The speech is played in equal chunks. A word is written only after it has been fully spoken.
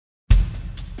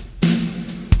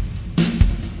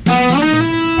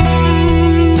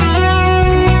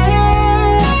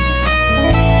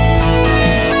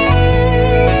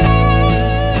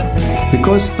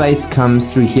Because faith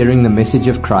comes through hearing the message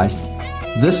of Christ,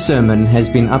 this sermon has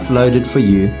been uploaded for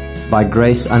you by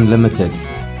Grace Unlimited,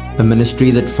 a ministry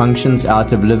that functions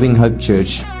out of Living Hope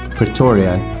Church,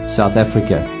 Pretoria, South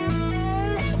Africa.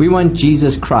 We want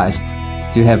Jesus Christ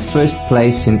to have first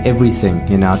place in everything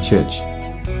in our church,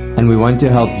 and we want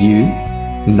to help you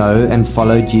know and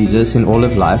follow Jesus in all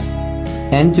of life,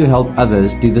 and to help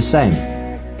others do the same.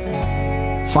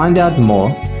 Find out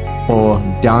more or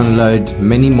download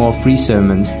many more free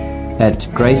sermons at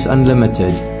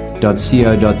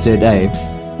graceunlimited.co.za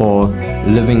or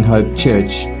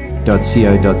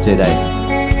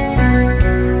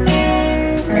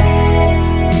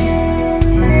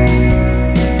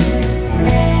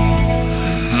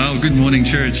Good morning,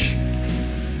 church.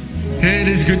 It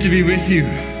is good to be with you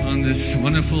on this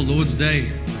wonderful Lord's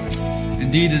Day.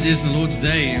 Indeed, it is the Lord's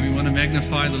Day, and we want to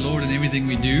magnify the Lord in everything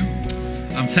we do.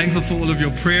 I'm thankful for all of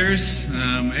your prayers.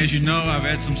 As you know, I've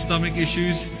had some stomach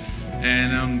issues,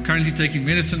 and I'm currently taking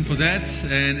medicine for that.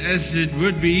 And as it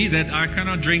would be that I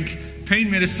cannot drink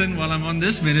pain medicine while I'm on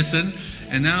this medicine,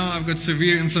 and now I've got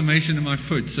severe inflammation in my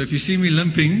foot. So if you see me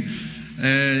limping,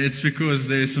 it's because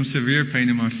there's some severe pain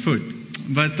in my foot.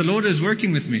 But the Lord is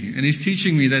working with me, and He's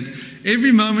teaching me that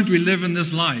every moment we live in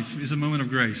this life is a moment of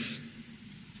grace.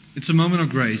 It's a moment of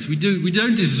grace. We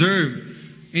don't deserve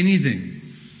anything.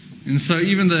 And so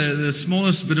even the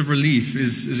smallest bit of relief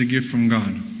is a gift from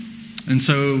God. And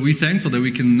so we're thankful that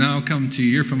we can now come to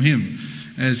hear from Him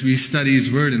as we study His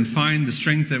Word and find the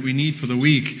strength that we need for the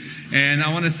week. And I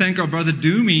want to thank our brother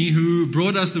Doomy, who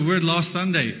brought us the Word last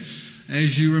Sunday.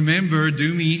 As you remember,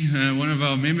 Doomy, one of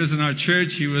our members in our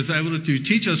church, he was able to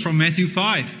teach us from Matthew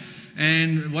 5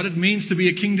 and what it means to be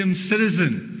a kingdom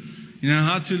citizen. You know,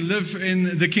 how to live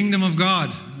in the kingdom of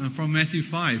God from Matthew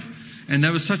 5. And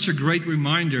that was such a great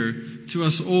reminder to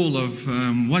us all of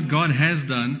what God has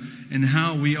done and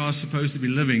how we are supposed to be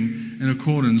living in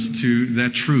accordance to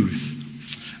that truth.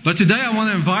 But today I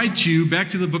want to invite you back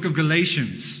to the book of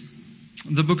Galatians.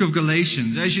 The book of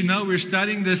Galatians. As you know, we're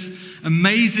studying this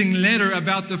amazing letter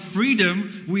about the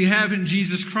freedom we have in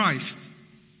Jesus Christ.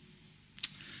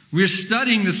 We're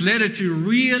studying this letter to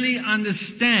really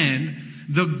understand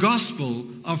the gospel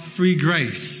of free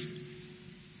grace.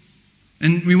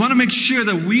 And we want to make sure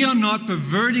that we are not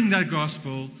perverting that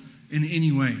gospel in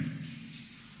any way.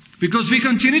 Because we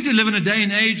continue to live in a day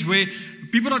and age where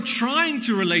people are trying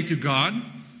to relate to God,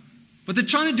 but they're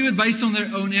trying to do it based on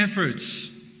their own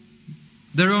efforts,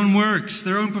 their own works,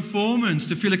 their own performance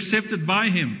to feel accepted by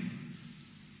Him.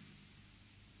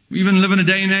 We even live in a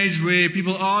day and age where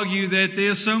people argue that there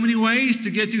are so many ways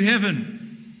to get to heaven,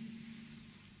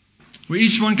 where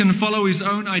each one can follow his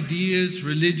own ideas,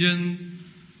 religion,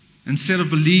 and set of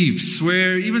beliefs,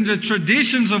 where even the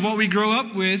traditions of what we grow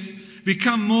up with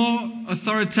become more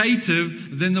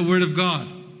authoritative than the Word of God.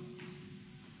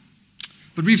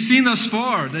 But we've seen thus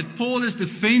far that Paul is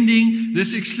defending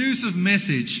this exclusive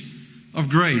message of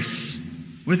grace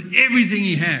with everything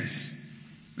he has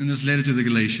in this letter to the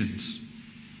Galatians.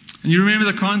 And you remember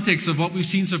the context of what we've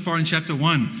seen so far in chapter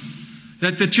 1.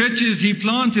 That the churches he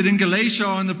planted in Galatia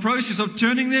are in the process of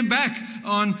turning their back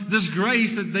on this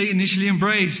grace that they initially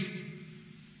embraced.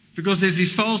 Because there's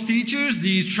these false teachers,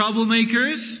 these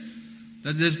troublemakers,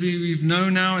 that we've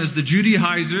known now as the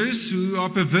Judaizers, who are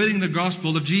perverting the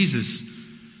gospel of Jesus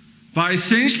by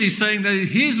essentially saying that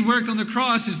His work on the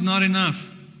cross is not enough.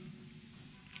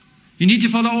 You need to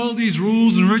follow all these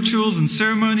rules and rituals and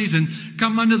ceremonies and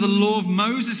come under the law of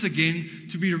Moses again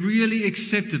to be really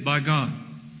accepted by God.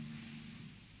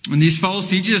 And these false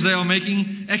teachers, they are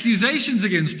making accusations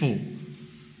against Paul.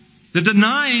 They're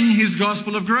denying his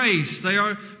gospel of grace. They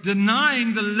are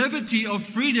denying the liberty of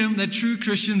freedom that true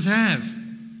Christians have.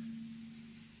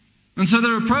 And so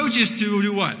their approach is to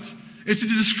do what? It's to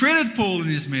discredit Paul in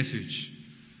his message.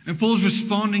 And Paul's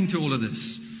responding to all of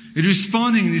this. He's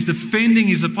responding and he's defending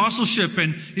his apostleship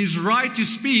and his right to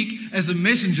speak as a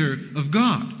messenger of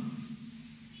God.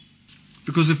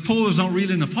 Because if Paul is not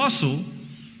really an apostle,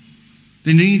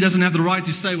 then he doesn't have the right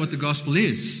to say what the gospel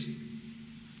is.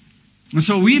 And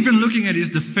so we've been looking at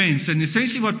his defense, and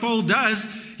essentially what Paul does,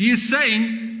 he is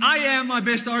saying, I am my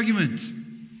best argument.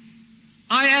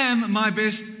 I am my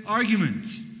best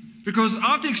argument. Because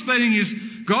after explaining his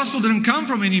gospel didn't come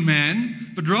from any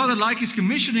man, but rather like his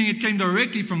commissioning, it came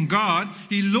directly from God,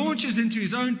 he launches into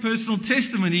his own personal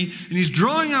testimony, and he's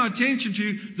drawing our attention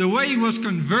to the way he was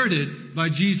converted by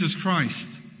Jesus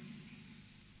Christ.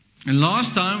 And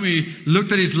last time we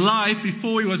looked at his life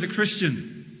before he was a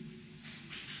Christian.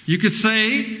 You could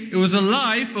say it was a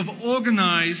life of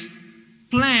organized,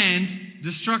 planned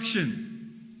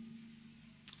destruction.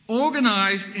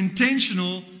 Organized,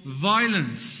 intentional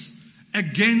violence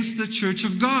against the church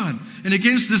of God and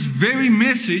against this very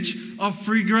message of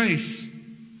free grace.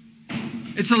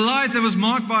 It's a light that was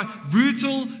marked by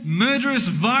brutal, murderous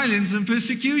violence and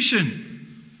persecution.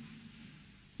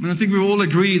 I think we all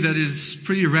agree that is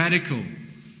pretty radical.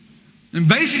 And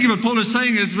basically what Paul is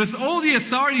saying is, with all the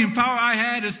authority and power I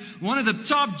had as one of the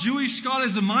top Jewish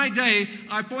scholars of my day,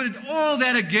 I pointed all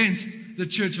that against the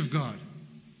church of God.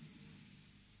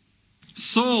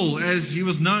 Saul, as he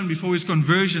was known before his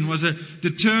conversion, was a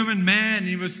determined man.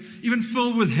 He was even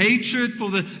filled with hatred for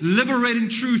the liberating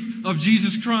truth of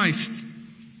Jesus Christ.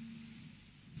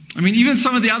 Even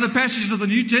some of the other passages of the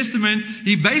New Testament,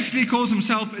 he basically calls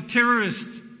himself a terrorist.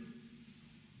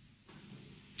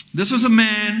 This was a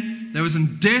man that was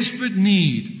in desperate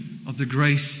need of the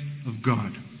grace of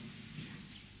God.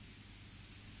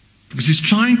 Because he's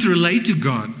trying to relate to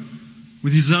God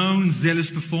with his own zealous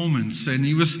performance. And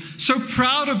he was so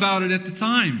proud about it at the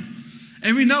time.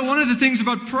 And we know one of the things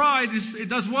about pride is it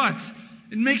does what?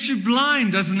 It makes you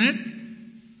blind, doesn't it?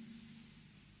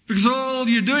 Because all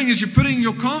you're doing is you're putting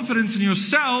your confidence in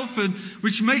yourself, and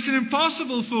which makes it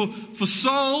impossible for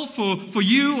Saul, for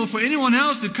you, or for anyone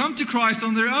else to come to Christ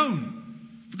on their own.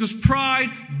 Because pride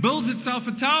builds itself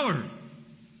a tower.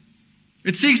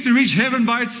 It seeks to reach heaven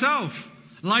by itself,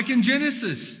 like in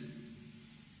Genesis.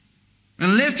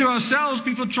 And left to ourselves,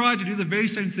 people try to do the very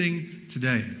same thing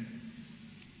today.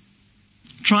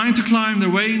 Trying to climb their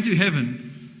way into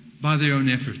heaven by their own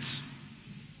efforts.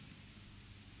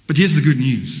 But here's the good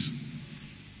news.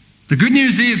 The good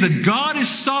news is that God is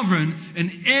sovereign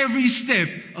in every step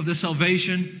of the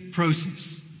salvation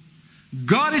process.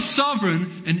 God is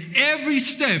sovereign in every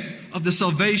step of the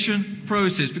salvation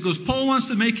process. Because Paul wants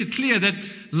to make it clear that,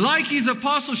 like his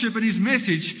apostleship and his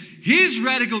message, his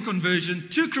radical conversion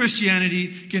to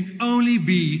Christianity can only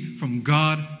be from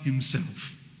God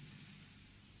Himself.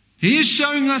 He is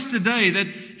showing us today that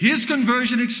his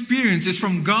conversion experience is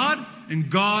from God and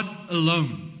God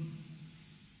alone.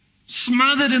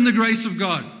 Smothered in the grace of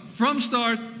God, from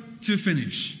start to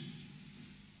finish.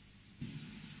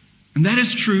 And that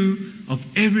is true of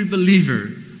every believer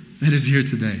that is here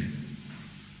today.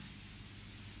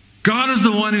 God is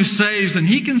the one who saves, and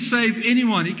He can save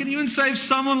anyone. He can even save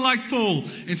someone like Paul.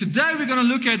 And today we're going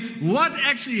to look at what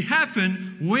actually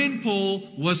happened when Paul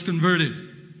was converted.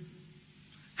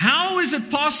 How is it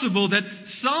possible that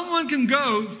someone can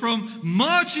go from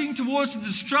marching towards the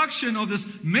destruction of this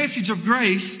message of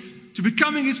grace to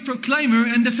becoming its proclaimer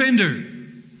and defender?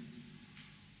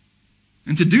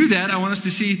 And to do that, I want us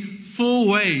to see 4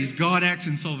 ways God acts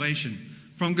in salvation.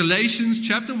 From Galatians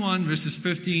chapter 1, verses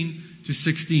 15 to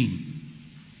 16.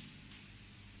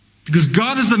 Because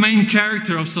God is the main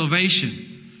character of salvation.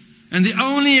 And the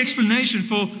only explanation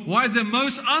for why the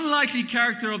most unlikely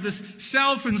character of this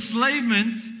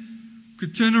self-enslavement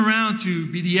could turn around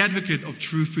to be the advocate of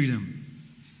true freedom.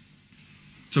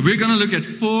 So we're going to look at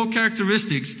 4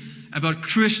 characteristics about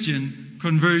Christian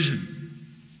conversion.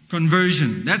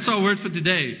 Conversion. That's our word for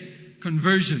today.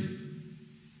 Conversion.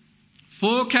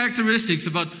 4 characteristics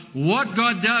about what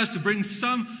God does to bring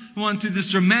someone to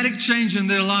this dramatic change in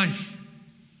their life.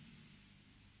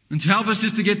 And to help us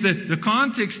just to get the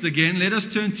context again, let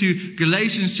us turn to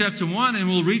Galatians chapter 1 and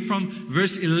we'll read from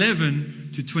verse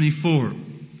 11 to 24.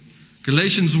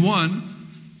 Galatians 1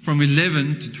 from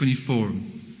 11 to 24.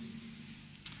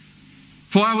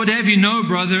 For I would have you know,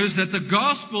 brothers, that the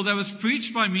gospel that was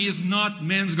preached by me is not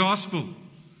man's gospel.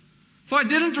 For I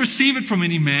didn't receive it from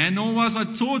any man, nor was I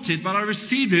taught it, but I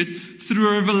received it through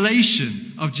a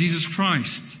revelation of Jesus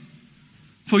Christ.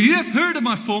 For you have heard of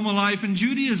my former life in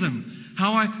Judaism,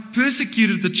 how I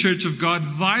persecuted the church of God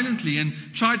violently and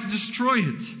tried to destroy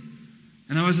it.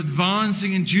 And I was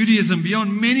advancing in Judaism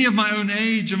beyond many of my own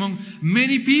age among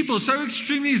many people. So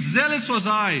extremely zealous was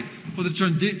I for the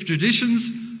traditions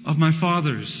of my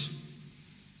fathers.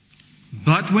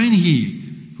 But when He,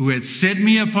 who had set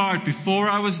me apart before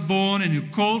I was born and who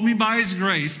called me by His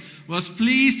grace, was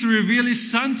pleased to reveal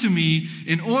His Son to me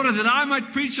in order that I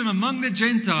might preach Him among the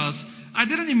Gentiles, I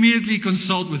didn't immediately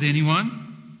consult with anyone,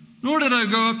 nor did I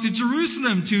go up to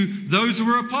Jerusalem to those who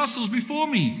were apostles before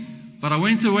me. But I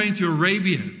went away into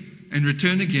Arabia and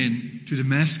returned again to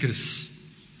Damascus.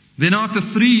 Then after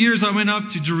 3 years I went up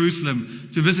to Jerusalem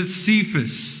to visit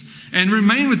Cephas and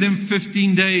remained with him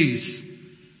 15 days.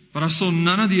 But I saw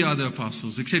none of the other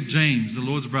apostles except James, the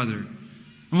Lord's brother.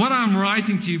 And what I am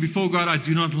writing to you before God, I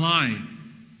do not lie.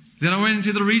 Then I went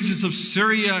into the regions of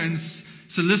Syria and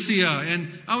Cilicia, and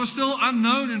I was still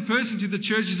unknown in person to the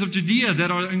churches of Judea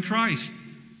that are in Christ.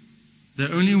 They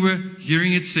only were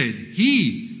hearing it said,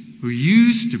 He who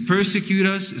used to persecute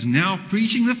us is now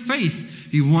preaching the faith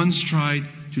he once tried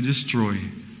to destroy.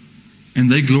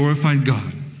 And they glorified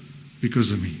God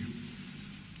because of me.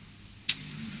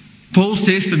 Paul's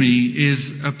testimony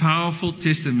is a powerful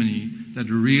testimony that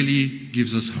really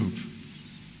gives us hope.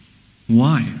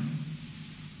 Why?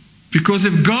 Because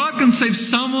if God can save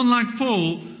someone like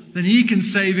Paul, then He can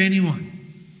save anyone.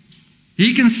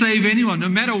 He can save anyone, no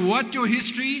matter what your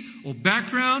history or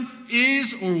background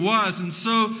is or was. And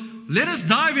so let us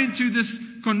dive into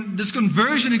this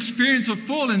conversion experience of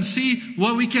Paul and see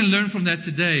what we can learn from that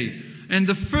today. And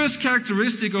the first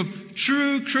characteristic of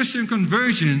true Christian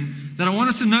conversion that I want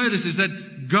us to notice is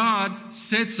that God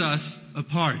sets us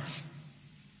apart.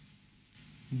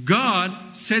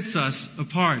 God sets us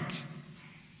apart.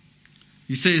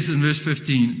 He says in verse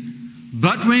 15,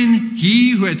 "But when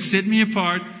He who had set me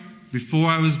apart before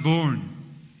I was born."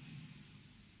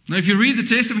 Now if you read the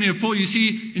testimony of Paul, you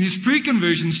see in his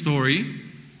pre-conversion story,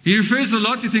 he refers a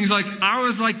lot to things like, I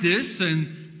was like this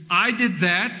and I did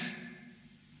that.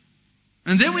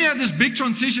 And then we have this big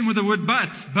transition with the word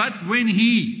but when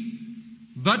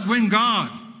when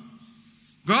God.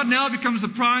 God now becomes the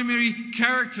primary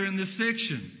character in this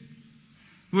section,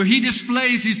 where He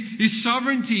displays His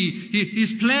sovereignty,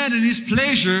 His plan and His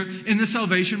pleasure in the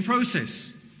salvation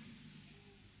process.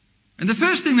 And the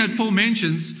first thing that Paul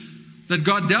mentions that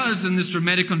God does in this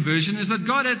dramatic conversion is that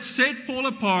God had set Paul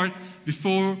apart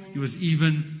before he was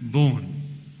even born.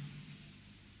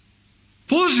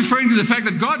 Paul is referring to the fact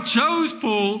that God chose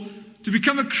Paul to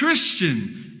become a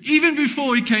Christian even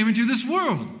before he came into this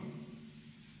world.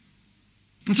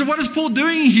 And so what is Paul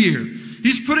doing here?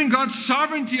 He's putting God's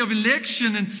sovereignty of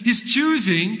election and His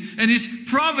choosing and His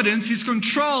providence, His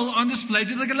control on display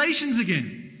to the Galatians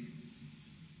again.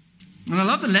 And I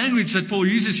love the language that Paul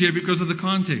uses here because of the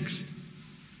context.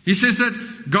 He says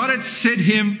that God had set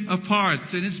him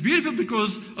apart. And it's beautiful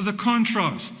because of the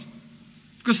contrast.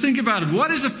 Because think about it.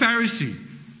 What is a Pharisee?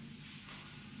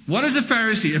 What is a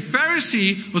Pharisee? A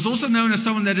Pharisee was also known as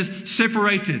someone that is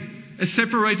separated. A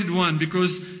separated one,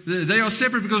 because they are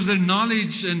separate because of their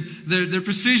knowledge and their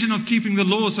precision of keeping the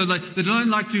law. So they don't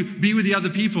like to be with the other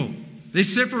people. They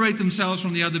separate themselves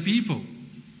from the other people.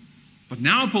 But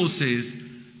now Paul says,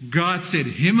 God set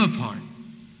him apart.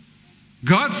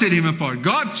 God set him apart.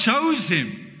 God chose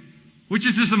him, which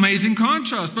is this amazing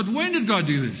contrast. But when did God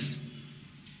do this?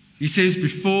 He says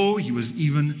before he was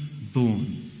even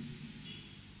born.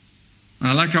 And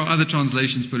I like how other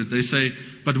translations put it. They say,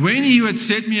 but when He had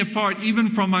set me apart even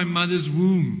from my mother's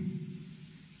womb.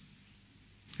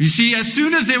 You see, as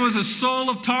soon as there was a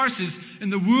Saul of Tarsus in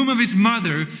the womb of his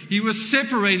mother, he was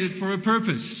separated for a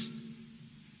purpose.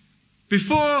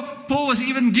 Before Paul was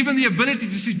even given the ability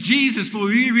to see Jesus for who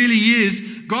He really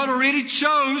is, God already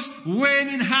chose when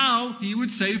and how He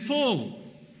would save Paul.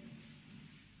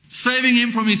 Saving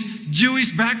him from his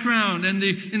Jewish background and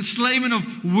the enslavement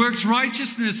of works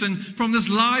righteousness and from this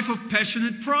life of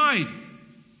passionate pride.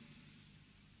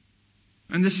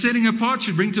 And the setting apart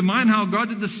should bring to mind how God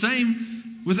did the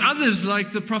same with others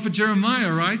like the prophet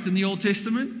Jeremiah, right, in the Old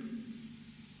Testament.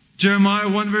 Jeremiah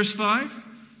 1 verse 5.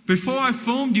 Before I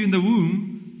formed you in the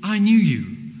womb, I knew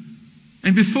you.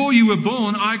 And before you were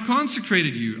born, I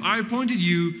consecrated you. I appointed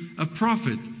you a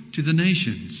prophet to the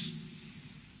nations.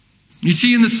 You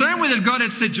see, in the same way that God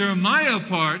had set Jeremiah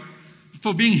apart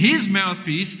for being His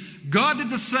mouthpiece, God did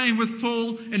the same with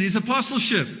Paul and his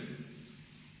apostleship.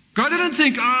 God didn't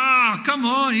think, come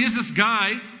on, here's this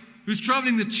guy who's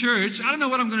traveling the church. I don't know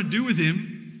what I'm going to do with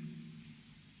him.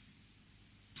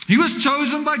 He was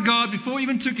chosen by God before he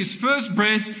even took his first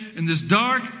breath in this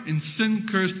dark and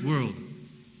sin-cursed world.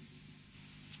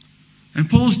 And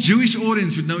Paul's Jewish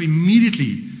audience would know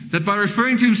immediately that by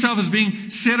referring to himself as being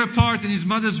set apart in his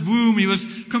mother's womb, he was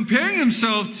comparing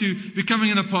himself to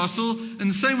becoming an apostle in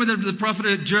the same way that the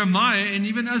prophet Jeremiah and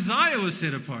even Isaiah was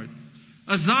set apart.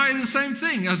 Isaiah, the same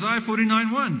thing. Isaiah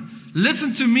 49:1.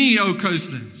 Listen to me, O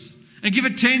coastlands, and give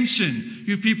attention,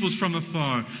 you peoples from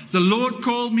afar. The Lord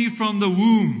called me from the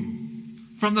womb.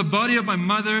 From the body of my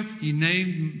mother, He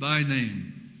named me by name.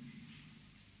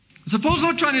 So Paul's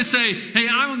not trying to say, hey,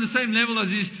 I'm on the same level as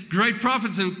these great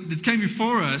prophets that came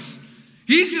before us.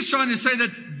 He's just trying to say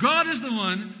that God is the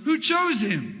one who chose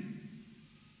him.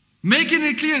 Making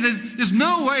it clear that there's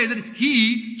no way that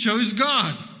he chose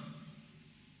God.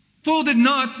 Paul did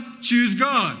not choose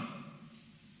God.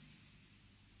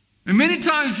 And many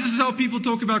times this is how people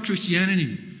talk about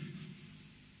Christianity.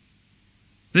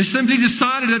 They simply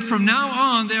decided that from now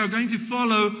on they are going to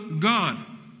follow God.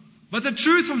 But the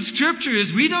truth from Scripture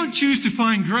is we don't choose to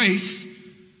find grace.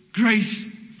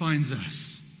 Grace finds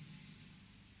us.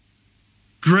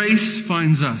 Grace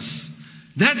finds us.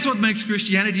 That's what makes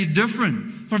Christianity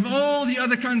different from all the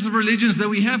other kinds of religions that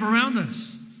we have around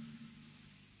us.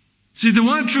 See, the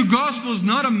one true gospel is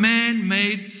not a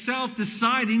man-made,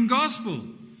 self-deciding gospel.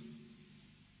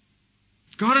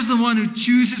 God is the one who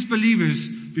chooses believers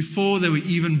before they were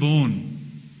even born.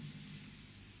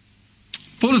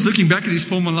 Paul is looking back at his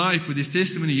former life with his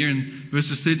testimony here in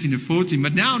verses 13 to 14.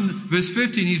 But now in verse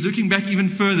 15, he's looking back even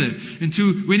further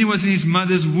into when he was in his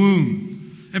mother's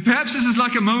womb. And perhaps this is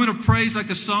like a moment of praise like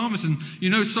the psalmist. And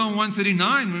you know Psalm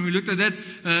 139, when we looked at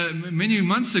that many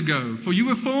months ago. For you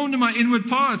were formed in my inward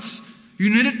parts. You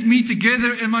knitted me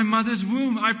together in my mother's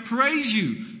womb. I praise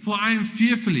you, for I am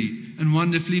fearfully and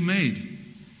wonderfully made.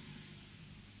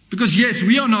 Because yes,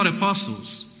 we are not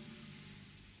apostles.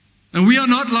 And we are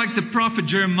not like the prophet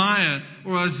Jeremiah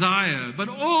or Isaiah. But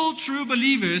all true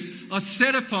believers are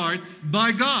set apart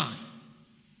by God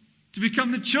to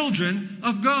become the children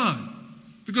of God.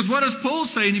 Because what does Paul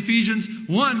say in Ephesians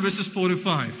 1 verses 4 to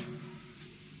 5?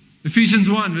 Ephesians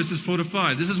 1 verses 4 to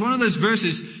 5. This is one of those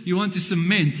verses you want to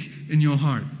cement in your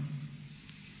heart.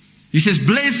 He says,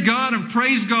 bless God and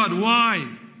praise God. Why?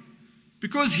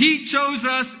 Because He chose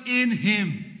us in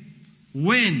Him.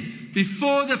 When?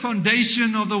 Before the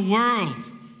foundation of the world.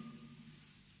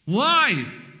 Why?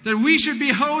 That we should be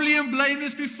holy and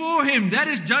blameless before Him. That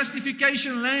is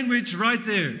justification language right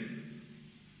there.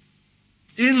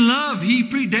 In love, He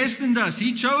predestined us.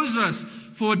 He chose us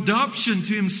for adoption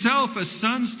to Himself as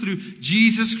sons through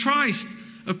Jesus Christ,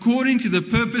 according to the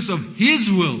purpose of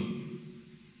His will,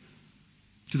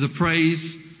 to the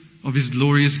praise of His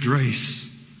glorious grace,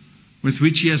 with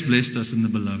which He has blessed us in the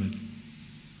Beloved.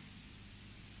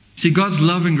 See, God's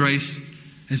love and grace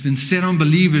has been set on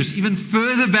believers even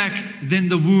further back than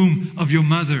the womb of your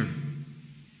mother.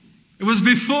 It was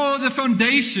before the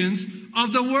foundations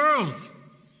of the world.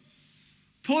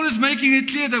 Paul is making it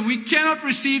clear that we cannot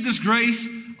receive this grace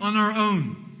on our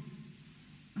own.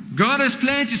 God has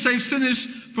planned to save sinners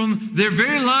from their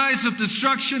very lives of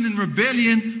destruction and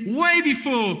rebellion way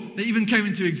before they even came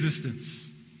into existence.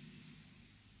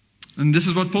 And this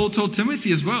is what Paul told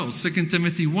Timothy as well. 2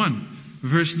 Timothy 1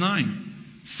 verse 9.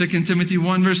 2 Timothy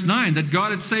 1 verse 9. That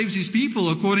God had saved His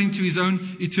people according to His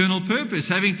own eternal purpose,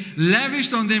 having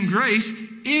lavished on them grace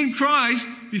in Christ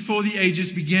before the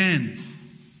ages began.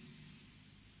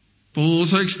 Paul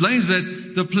also explains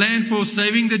that the plan for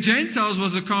saving the Gentiles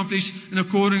was accomplished in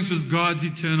accordance with God's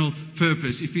eternal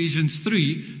purpose. Ephesians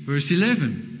 3 verse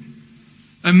 11.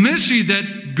 A mystery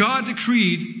that God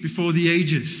decreed before the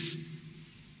ages.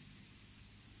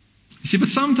 You see, but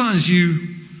sometimes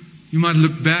you might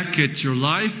look back at your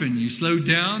life and you slow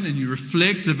down and you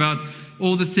reflect about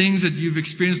all the things that you've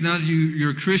experienced now that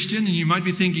you're a Christian, and you might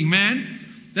be thinking, man,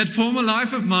 that former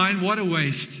life of mine, what a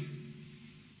waste.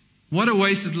 What a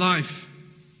wasted life.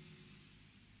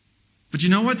 But you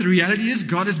know what? The reality is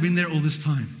God has been there all this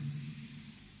time.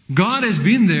 God has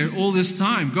been there all this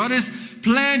time. God has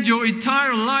planned your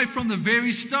entire life from the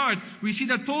very start. We see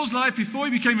that Paul's life before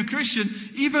he became a Christian,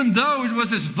 even though it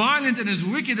was as violent and as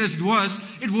wicked as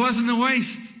it wasn't a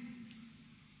waste.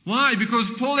 Why?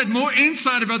 Because Paul had more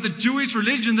insight about the Jewish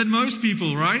religion than most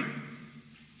people, right?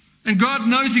 And God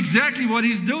knows exactly what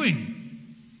He's doing.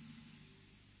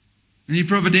 And He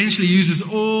providentially uses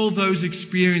all those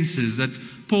experiences that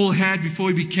Paul had before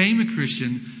he became a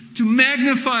Christian to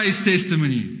magnify his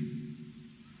testimony,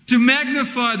 to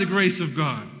magnify the grace of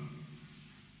God,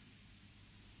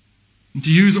 and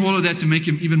to use all of that to make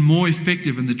him even more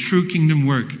effective in the true kingdom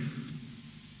work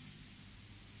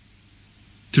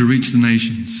to reach the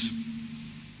nations.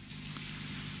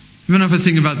 Even if I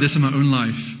think about this in my own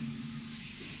life,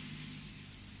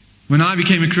 when I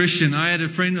became a Christian, I had a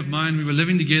friend of mine, we were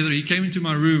living together. He came into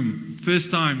my room,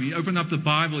 first time. He opened up the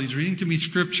Bible, he's reading to me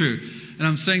scripture. And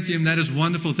I'm saying to him, that is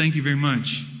wonderful, thank you very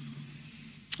much.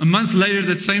 A month later,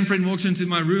 that same friend walks into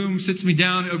my room, sits me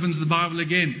down, opens the Bible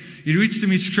again. He reads to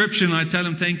me scripture and I tell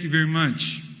him, thank you very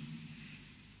much.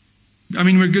 I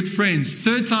mean, we're good friends.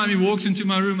 Third time he walks into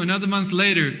my room, another month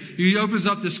later, he opens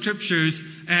up the scriptures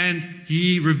and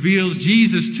he reveals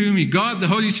Jesus to me. God, the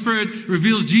Holy Spirit,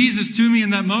 reveals Jesus to me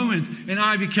in that moment, and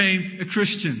I became a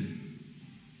Christian.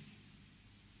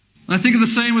 And I think of the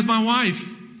same with my wife.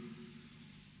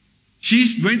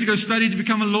 She's going to go study to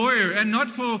become a lawyer, and not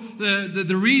for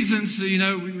the reasons,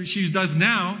 she does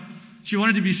now. She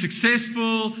wanted to be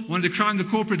successful, wanted to climb the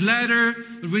corporate ladder.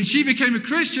 But when she became a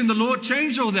Christian, the Lord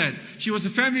changed all that. She was a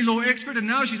family law expert, and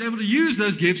now she's able to use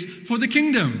those gifts for the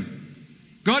kingdom.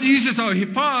 God uses our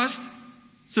past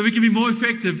so we can be more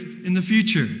effective in the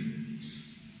future.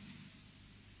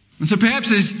 And so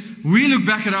perhaps as we look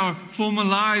back at our former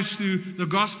lives through the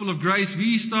gospel of grace,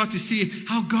 we start to see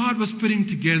how God was putting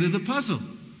together the puzzle.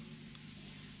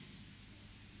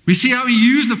 We see how He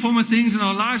used the former things in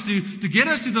our lives to get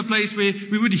us to the place where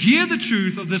we would hear the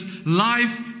truth of this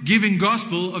life-giving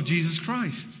gospel of Jesus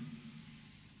Christ.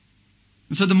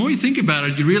 And so the more you think about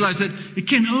it, you realize that it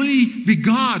can only be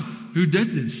God who did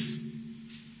this.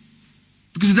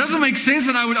 Because it doesn't make sense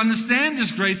that I would understand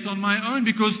this grace on my own,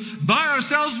 because by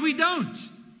ourselves we don't.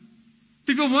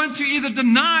 People want to either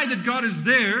deny that God is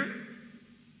there,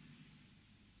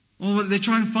 or they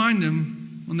try and find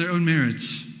Him on their own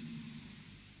merits.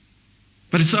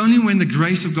 But it's only when the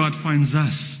grace of God finds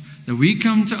us that we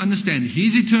come to understand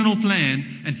His eternal plan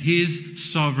and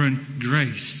His sovereign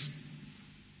grace.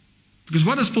 Because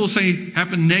what does Paul say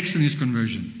happened next in his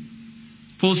conversion?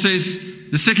 Paul says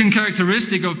the second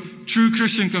characteristic of true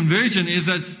Christian conversion is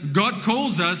that God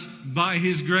calls us by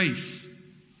His grace.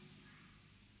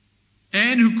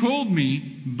 And who called me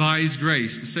by His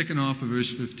grace. The second half of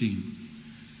verse 15.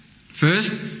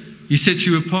 First, He sets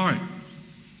you apart.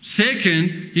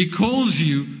 Second, He calls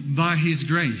you by His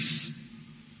grace.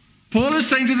 Paul is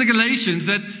saying to the Galatians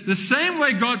that the same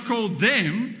way God called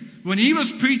them when He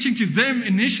was preaching to them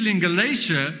initially in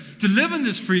Galatia to live in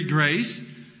this free grace,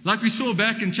 like we saw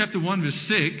back in chapter 1 verse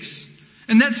 6,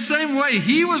 in that same way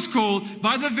He was called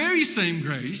by the very same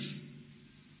grace.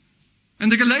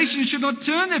 And the Galatians should not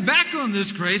turn their back on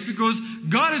this grace, because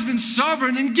God has been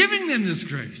sovereign in giving them this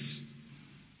grace.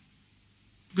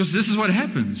 Because this is what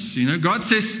happens. God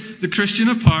sets the Christian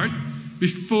apart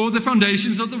before the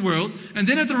foundations of the world. And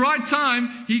then at the right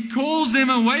time, He calls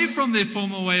them away from their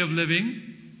former way of living.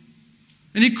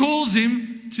 And He calls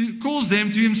them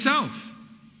to Himself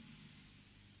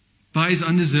by His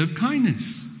undeserved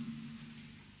kindness.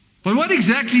 But what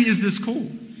exactly is this call?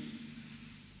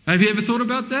 Have you ever thought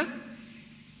about that?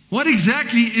 What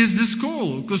exactly is this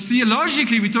call? Because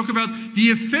theologically we talk about the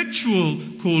effectual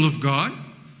call of God.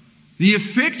 The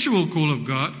effectual call of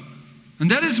God.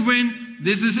 And that is when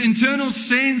there's this internal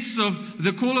sense of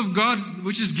the call of God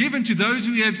which is given to those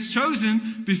who He has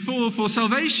chosen before for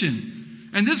salvation.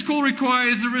 And this call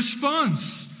requires a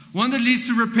response. One that leads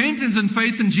to repentance and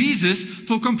faith in Jesus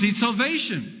for complete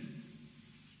salvation.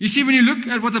 You see, when you look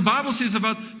at what the Bible says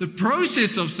about the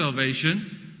process of salvation,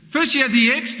 first you have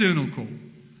the external call.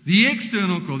 The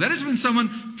external call. That is when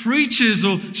someone preaches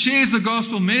or shares the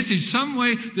gospel message. Some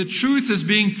way the truth is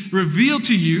being revealed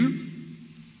to you.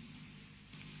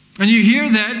 And you hear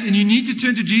that and you need to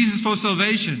turn to Jesus for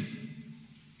salvation.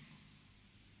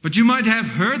 But you might have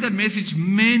heard that message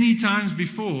many times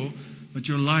before, but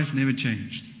your life never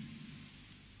changed.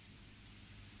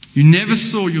 You never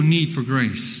saw your need for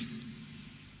grace.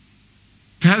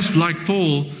 Perhaps like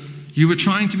Paul, you were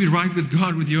trying to be right with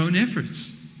God with your own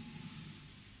efforts.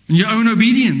 In your own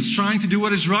obedience, trying to do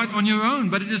what is right on your own.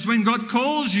 But it is when God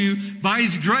calls you by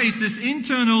His grace, this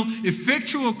internal,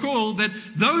 effectual call, that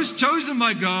those chosen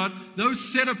by God,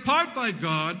 those set apart by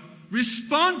God,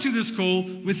 respond to this call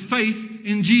with faith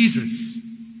in Jesus.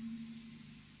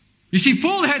 You see,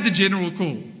 Paul had the general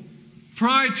call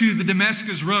prior to the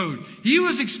Damascus road. He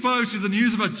was exposed to the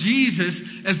news about Jesus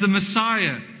as the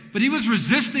Messiah, but he was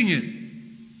resisting it.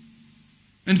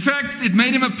 In fact, it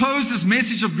made him oppose this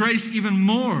message of grace even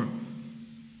more.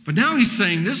 But now he's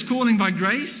saying this calling by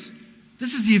grace,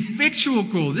 this is the effectual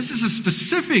call. This is a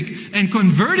specific and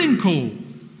converting call.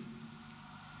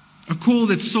 A call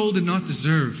that Saul did not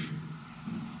deserve.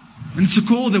 And it's a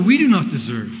call that we do not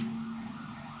deserve.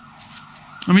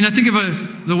 I mean, I think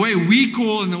of the way we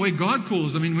call and the way God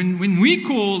calls. I mean, when we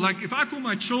call, like if I call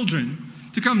my children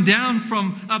to come down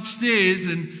from upstairs,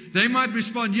 and they might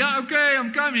respond, yeah, okay,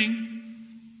 I'm coming.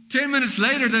 10 minutes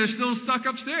later, they're still stuck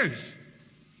upstairs.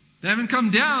 They haven't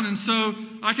come down, and so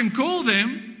I can call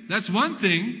them. That's one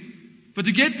thing. But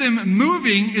to get them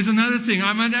moving is another thing.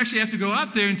 I might actually have to go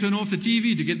up there and turn off the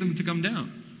TV to get them to come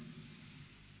down.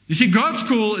 You see, God's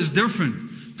call is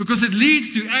different because it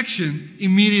leads to action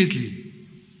immediately.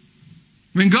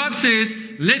 When God says,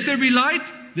 let there be light,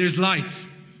 there's light.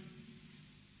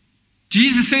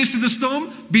 Jesus says to the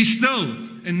storm, be still,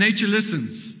 and nature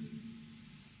listens.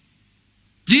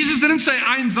 Jesus didn't say,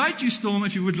 I invite you, storm,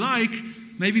 if you would like,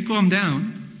 maybe calm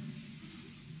down.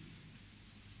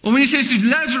 Or when He says to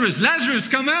Lazarus, Lazarus,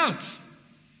 come out.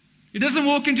 He doesn't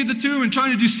walk into the tomb and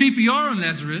trying to do CPR on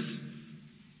Lazarus.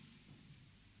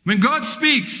 When God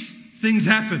speaks, things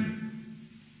happen.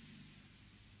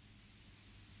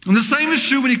 And the same is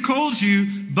true when He calls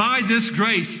you by this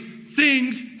grace.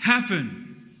 Things happen.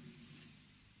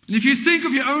 And if you think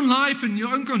of your own life and your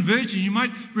own conversion, you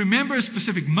might remember a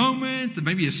specific moment,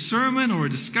 maybe a sermon or a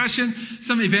discussion,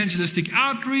 some evangelistic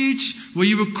outreach, where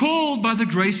you were called by the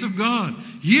grace of God,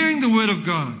 hearing the Word of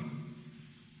God.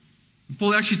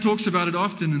 Paul actually talks about it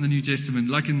often in the New Testament,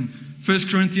 like in 1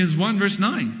 Corinthians 1 verse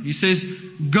 9. He says,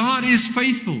 God is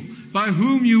faithful, by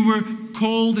whom you were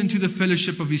called into the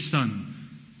fellowship of His Son,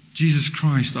 Jesus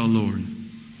Christ our Lord.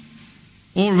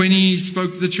 Or when he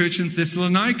spoke to the church in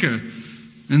Thessalonica,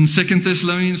 in 2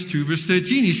 Thessalonians 2 verse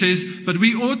 13, he says, but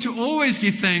we ought to always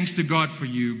give thanks to God for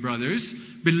you, brothers,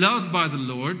 beloved by the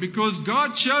Lord, because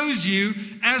God chose you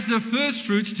as the first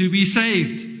fruits to be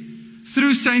saved,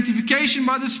 through sanctification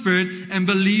by the Spirit and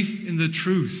belief in the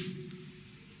truth.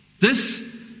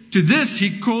 To this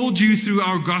He called you through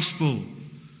our gospel,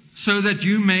 so that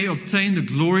you may obtain the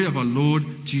glory of our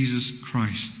Lord Jesus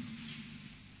Christ.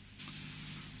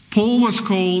 Paul was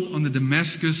called on the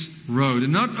Damascus road.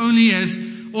 And not only has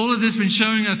all of this been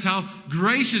showing us how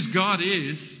gracious God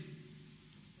is,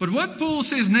 but what Paul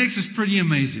says next is pretty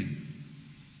amazing.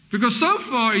 Because so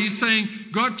far he's saying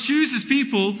God chooses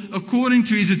people according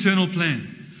to His eternal plan.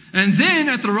 And then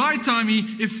at the right time He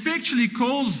effectually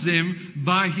calls them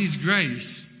by His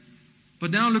grace.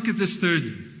 But now look at this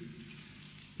thirdly.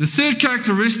 The third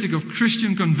characteristic of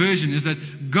Christian conversion is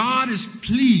that God is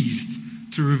pleased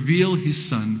to reveal His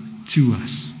Son to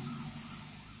us.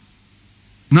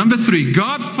 Number 3,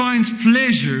 God finds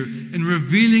pleasure in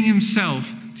revealing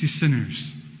Himself to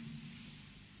sinners.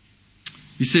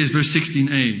 He says, verse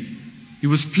 16a, He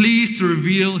was pleased to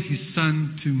reveal His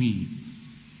Son to me.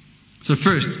 So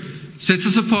first, sets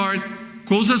us apart,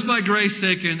 calls us by grace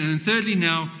second, and then thirdly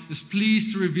now, is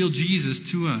pleased to reveal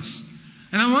Jesus to us.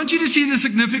 And I want you to see the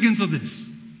significance of this.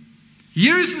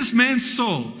 Here is this man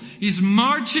Saul. He's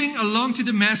marching along to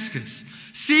Damascus,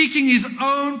 seeking his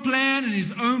own plan and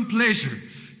his own pleasure,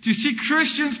 to see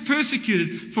Christians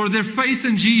persecuted for their faith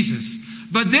in Jesus.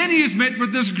 But then he is met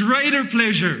with this greater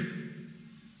pleasure,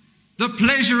 the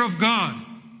pleasure of God.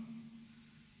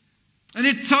 And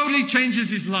it totally changes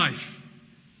his life.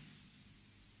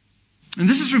 And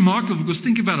this is remarkable because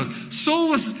think about it. Saul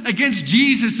was against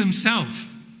Jesus Himself.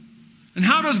 And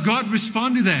how does God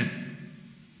respond to that?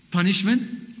 Punishment?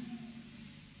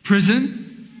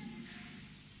 Prison?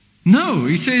 No,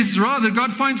 He says rather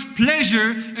God finds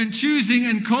pleasure in choosing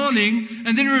and calling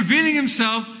and then revealing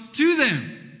Himself to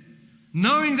them,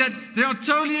 knowing that they are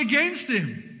totally against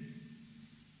Him.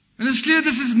 And it's clear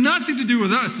this has nothing to do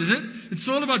with us, is it? It's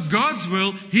all about God's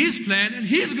will, His plan, and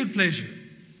His good pleasure.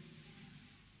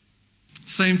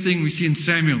 Same thing we see in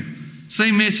Samuel.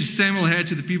 Same message Samuel had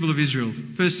to the people of Israel.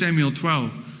 1 Samuel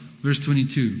 12, verse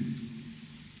 22.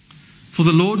 For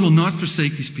the Lord will not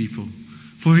forsake His people,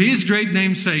 for His great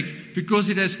name's sake, because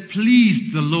it has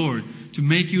pleased the Lord to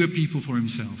make you a people for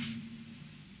Himself.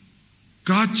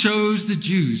 God chose the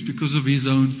Jews because of His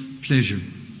own pleasure.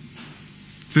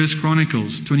 1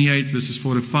 Chronicles 28, verses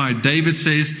 4 to 5. David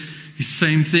says the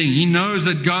same thing. He knows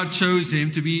that God chose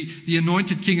him to be the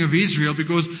anointed king of Israel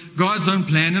because God's own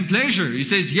plan and pleasure. He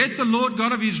says, yet the Lord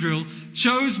God of Israel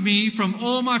chose me from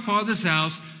all my father's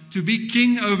house to be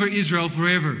king over Israel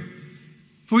forever.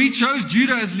 For He chose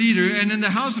Judah as leader, and in the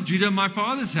house of Judah, my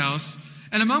father's house,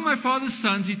 and among my father's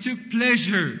sons, He took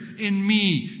pleasure in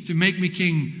me to make me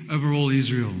king over all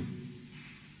Israel.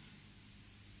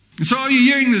 And so are you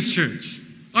hearing this, church?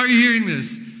 Are you hearing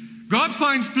this? God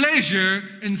finds pleasure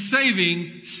in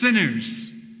saving sinners.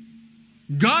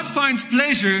 God finds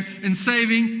pleasure in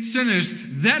saving sinners.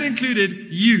 That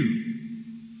included you.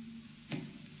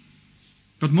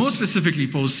 But more specifically,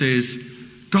 Paul says,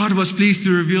 God was pleased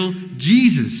to reveal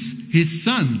Jesus, His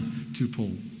Son, to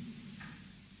Paul.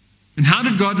 And how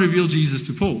did God reveal Jesus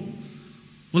to Paul?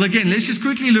 Well, again, let's just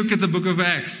quickly look at the book of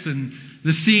Acts and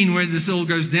the scene where this all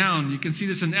goes down. You can see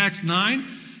this in Acts 9,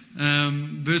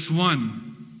 verse 1.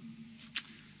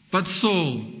 But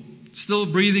Saul, still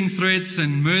breathing threats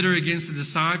and murder against the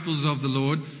disciples of the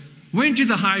Lord, went to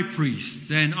the high priest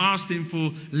and asked him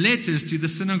for letters to the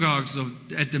synagogues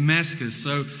at Damascus,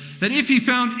 so that if he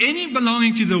found any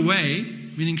belonging to the way,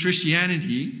 meaning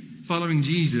Christianity, following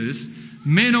Jesus,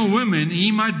 men or women,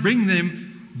 he might bring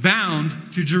them bound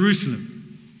to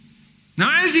Jerusalem.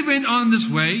 Now as he went on this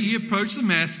way, he approached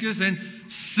Damascus, and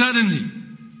suddenly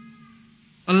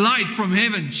a light from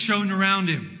heaven shone around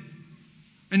him.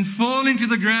 And falling to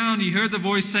the ground, he heard the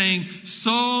voice saying,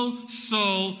 Saul,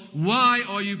 Saul, why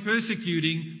are you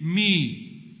persecuting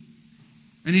me?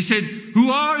 And he said,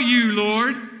 who are you,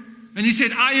 Lord? And he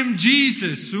said, I am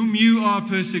Jesus, whom you are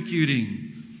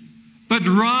persecuting. But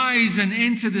rise and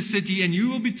enter the city, and you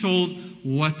will be told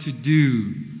what to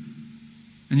do.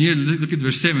 And here, look at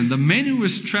verse 7. The men who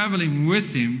was traveling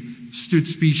with him stood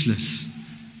speechless,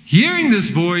 hearing this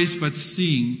voice, but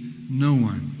seeing no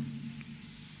one.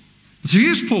 So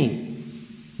here's Paul,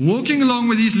 walking along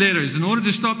with these letters in order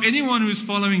to stop anyone who's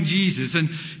following Jesus. And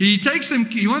he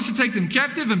wants to take them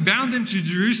captive and bound them to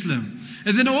Jerusalem.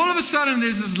 And then all of a sudden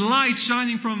there's this light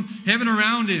shining from heaven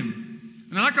around him.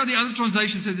 And I like how the other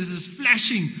translation said there's this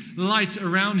flashing light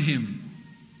around him.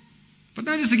 But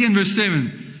notice again verse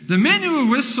 7. The men who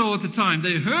were with Saul at the time,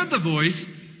 they heard the voice,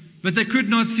 but they could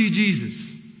not see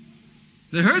Jesus.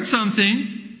 They heard something,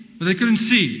 but they couldn't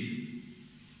see.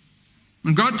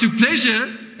 And God took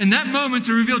pleasure in that moment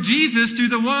to reveal Jesus to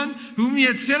the one whom he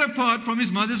had set apart from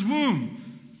his mother's womb.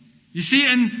 You see,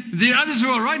 and the others who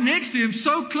are right next to him,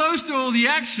 so close to all the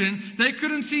action, they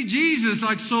couldn't see Jesus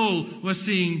like Saul was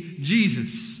seeing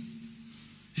Jesus.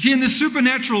 You see, in this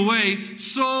supernatural way,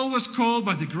 Saul was called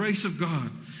by the grace of God.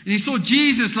 And he saw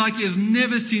Jesus like he has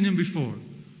never seen him before.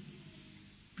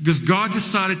 Because God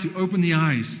decided to open the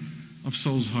eyes of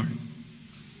Saul's heart.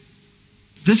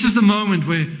 This is the moment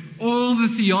where all the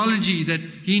theology that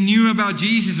he knew about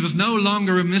Jesus was no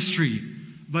longer a mystery,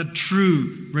 but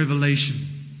true revelation.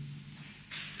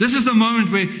 This is the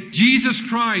moment where Jesus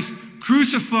Christ,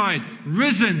 crucified,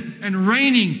 risen, and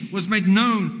reigning, was made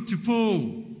known to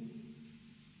Paul.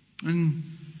 And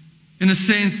in a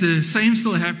sense, the same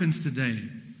still happens today.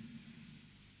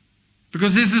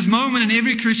 Because there's this moment in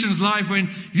every Christian's life when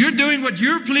you're doing what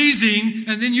you're pleasing,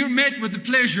 and then you're met with the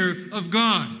pleasure of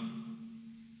God.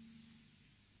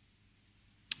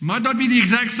 It might not be the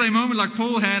exact same moment like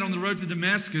Paul had on the road to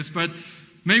Damascus, but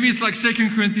maybe it's like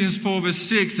 2 Corinthians 4 verse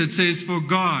 6 that says, For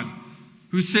God,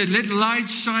 who said, Let light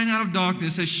shine out of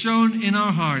darkness, has shone in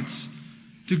our hearts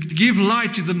to give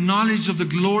light to the knowledge of the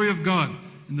glory of God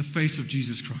in the face of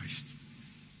Jesus Christ.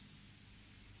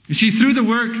 You see, through the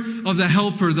work of the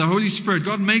Helper, the Holy Spirit,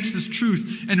 God makes this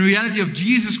truth and reality of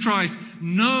Jesus Christ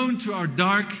known to our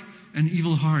dark and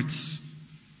evil hearts.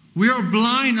 We are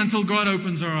blind until God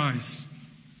opens our eyes.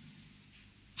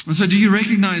 And so do you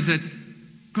recognize that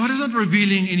God is not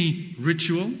revealing any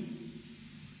ritual?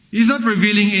 He's not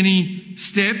revealing any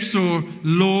steps or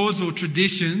laws or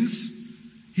traditions.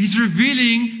 He's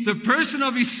revealing the person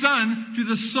of His Son to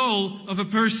the soul of a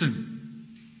person.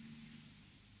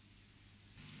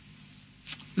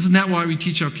 Isn't that why we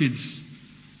teach our kids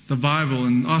the Bible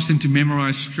and ask them to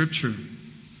memorize Scripture?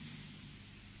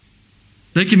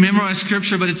 They can memorize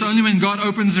Scripture, but it's only when God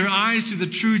opens their eyes to the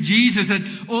true Jesus that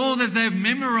all that they've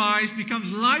memorized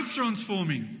becomes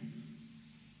life-transforming.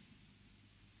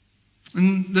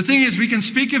 And the thing is, we can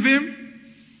speak of Him,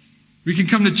 we can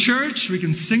come to church, we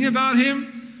can sing about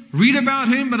Him, read about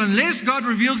Him, but unless God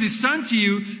reveals His Son to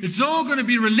you, it's all going to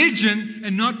be religion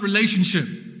and not relationship.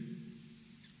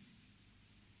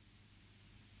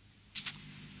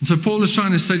 And so Paul is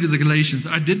trying to say to the Galatians,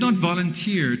 I did not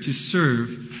volunteer to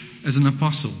serve as an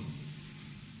apostle.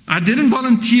 I didn't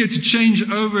volunteer to change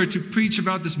over to preach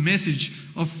about this message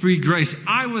of free grace.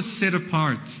 I was set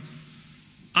apart.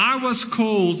 I was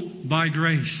called by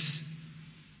grace.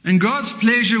 And God's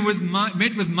pleasure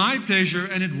met with my pleasure,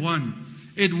 and it won.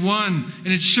 It won.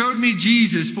 And it showed me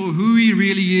Jesus for who He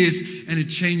really is, and it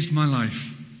changed my life.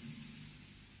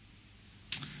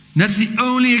 And that's the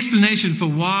only explanation for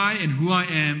why and who I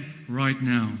am right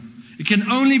now. It can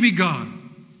only be God.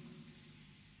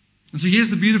 And so here's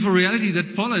the beautiful reality that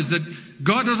follows, that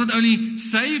God doesn't only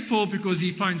save Paul because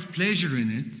He finds pleasure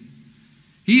in it.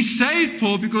 He saved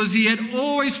Paul because He had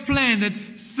always planned that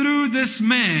through this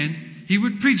man, He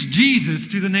would preach Jesus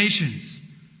to the nations,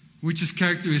 which is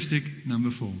characteristic number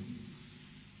 4.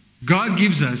 God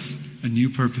gives us a new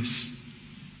purpose.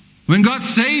 When God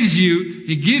saves you,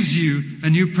 He gives you a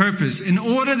new purpose in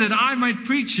order that I might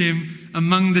preach Him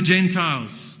among the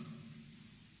Gentiles.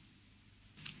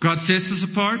 God sets us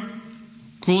apart,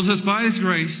 calls us by His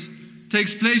grace,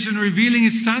 takes pleasure in revealing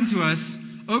His Son to us,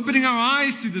 opening our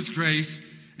eyes to this grace,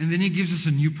 and then He gives us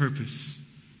a new purpose,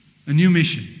 a new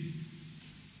mission,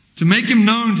 to make Him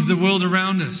known to the world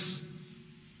around us.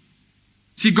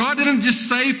 See, God didn't just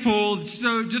save Paul just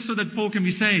so that Paul can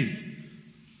be saved.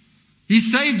 He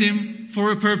saved him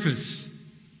for a purpose.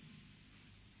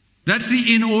 That's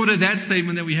the in order, that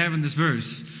statement that we have in this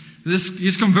verse.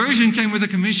 His conversion came with a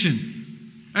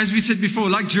commission. As we said before,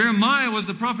 like Jeremiah was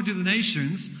the prophet to the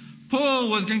nations, Paul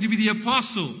was going to be the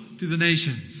apostle to the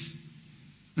nations.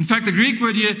 In fact, the Greek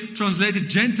word here translated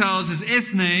Gentiles is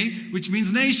ethne, which means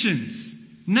nations.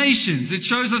 Nations. It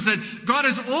shows us that God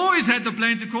has always had the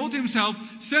plan to call to Himself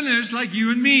sinners like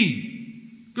you and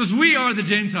me. Because we are the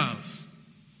Gentiles.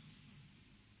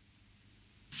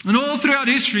 And all throughout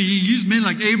history, He used men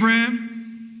like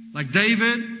Abraham, like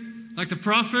David, like the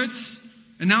prophets,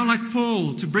 and now like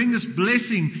Paul to bring this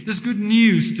blessing, this good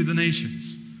news to the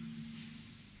nations.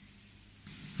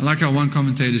 I like how one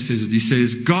commentator says it. He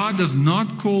says, God does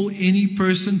not call any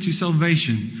person to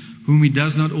salvation whom he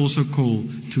does not also call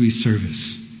to his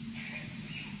service.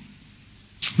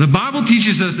 The Bible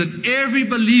teaches us that every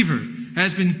believer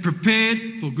has been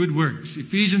prepared for good works.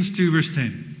 Ephesians 2 verse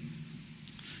 10.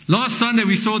 Last Sunday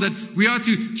we saw that we are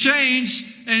to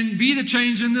change and be the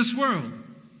change in this world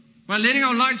by letting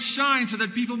our light shine so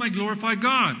that people may glorify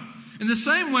God. In the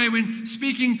same way, when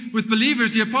speaking with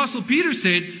believers, the Apostle Peter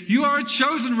said, you are a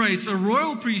chosen race, a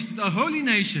royal priesthood, a holy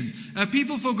nation, a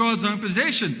people for God's own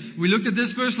possession. We looked at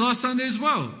this verse last Sunday as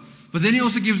well. But then he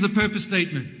also gives the purpose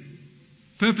statement.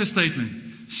 Purpose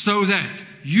statement. So that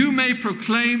you may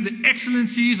proclaim the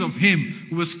excellencies of Him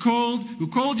who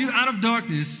called you out of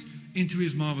darkness into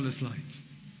His marvelous light.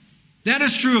 That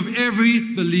is true of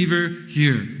every believer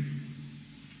here.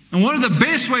 And one of the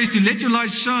best ways to let your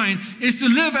light shine is to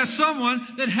live as someone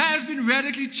that has been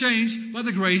radically changed by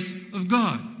the grace of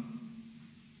God.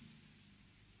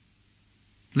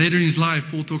 Later in his life,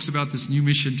 Paul talks about this new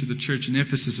mission to the church in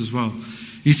Ephesus as well.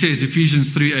 He says,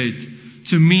 Ephesians 3:8,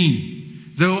 to me,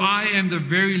 though I am the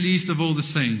very least of all the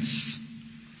saints,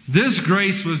 this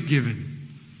grace was given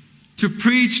to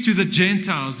preach to the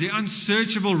Gentiles the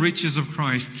unsearchable riches of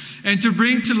Christ, and to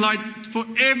bring to light for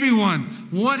everyone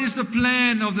what is the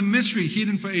plan of the mystery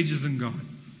hidden for ages in God.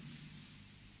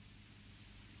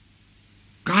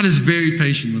 God is very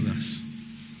patient with us.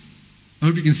 I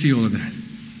hope you can see all of that.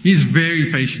 He's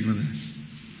very patient with us.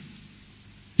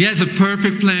 He has a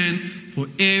perfect plan for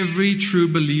every true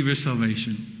believer's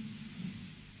salvation.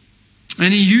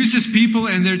 And He uses people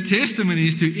and their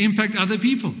testimonies to impact other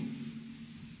people.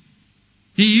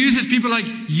 He uses people like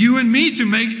you and me to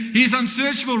make His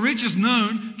unsearchable riches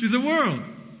known to the world.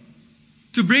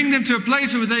 To bring them to a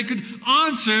place where they could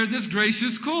answer this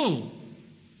gracious call.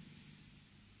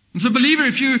 And so believer,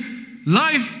 if you're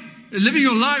living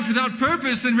your life without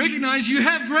purpose, then recognize you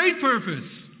have great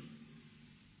purpose.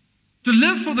 To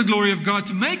live for the glory of God,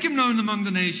 to make Him known among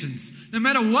the nations, no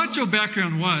matter what your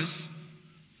background was.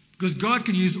 Because God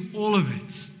can use all of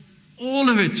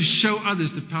it to show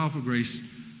others the powerful grace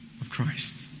of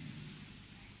Christ.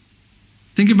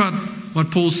 Think about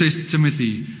what Paul says to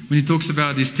Timothy when he talks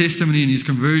about his testimony and his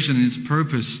conversion and his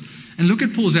purpose. And look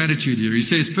at Paul's attitude here. He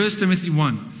says, 1 Timothy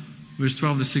 1, verse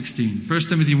 12 to 16. 1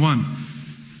 Timothy 1,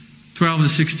 12 to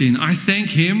 16. I thank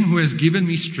Him who has given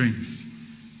me strength,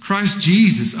 Christ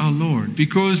Jesus our Lord,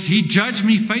 because He judged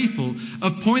me faithful,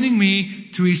 appointing me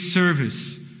to His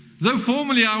service. Though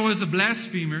formerly I was a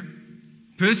blasphemer,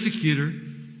 persecutor,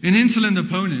 an insolent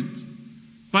opponent,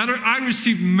 but I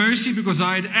received mercy because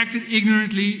I had acted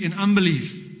ignorantly in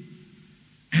unbelief.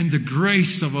 And the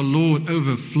grace of our Lord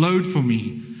overflowed for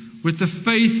me with the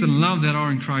faith and love that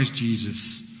are in Christ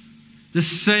Jesus. The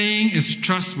saying is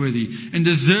trustworthy and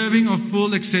deserving of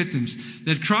full acceptance,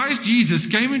 that Christ Jesus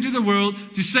came into the world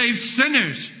to save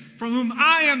sinners, from whom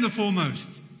I am the foremost,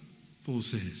 Paul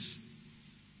says.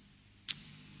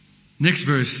 Next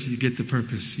verse, you get the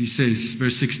purpose. He says,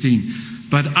 verse 16,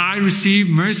 but I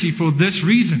received mercy for this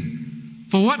reason.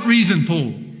 For what reason,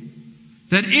 Paul?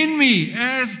 That in me,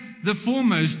 as the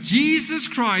foremost, Jesus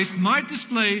Christ might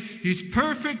display His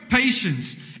perfect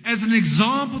patience as an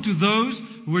example to those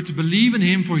who were to believe in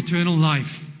Him for eternal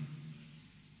life.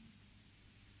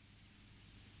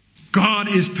 God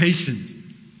is patient.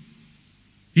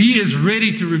 He is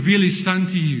ready to reveal His Son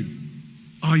to you.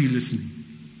 Are you listening?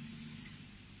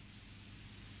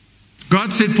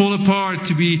 God set Paul apart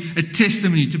to be a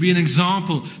testimony, to be an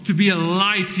example, to be a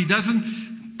light. He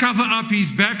doesn't cover up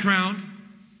his background.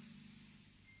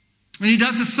 And He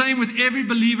does the same with every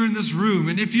believer in this room.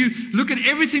 And if you look at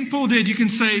everything Paul did, you can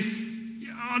say,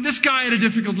 oh, this guy had a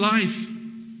difficult life.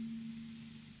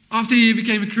 After he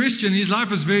became a Christian, his life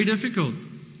was very difficult.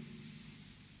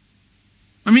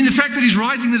 I mean, the fact that he's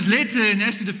writing this letter and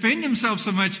has to defend himself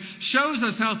so much shows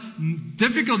us how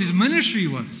difficult his ministry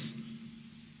was.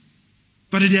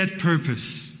 But it had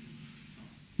purpose.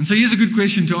 And so here's a good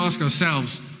question to ask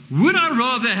ourselves. Would I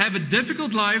rather have a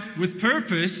difficult life with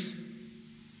purpose,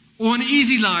 or an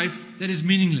easy life that is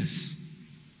meaningless?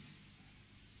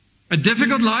 A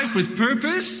difficult life with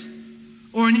purpose,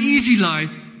 or an easy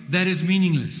life that is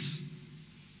meaningless?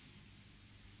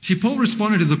 See, Paul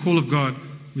responded to the call of God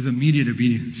with immediate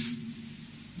obedience.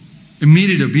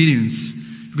 Immediate obedience.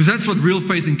 Because that's what real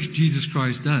faith in Jesus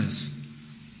Christ does.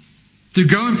 To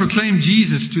go and proclaim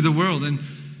Jesus to the world. And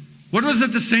what was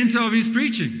at the center of his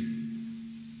preaching?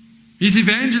 His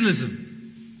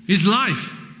evangelism. His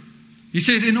life. He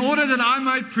says, in order that I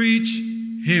might preach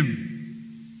Him.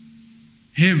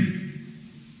 Him.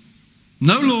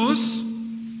 No laws.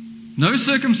 No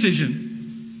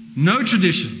circumcision. No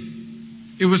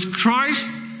tradition. It was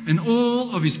Christ and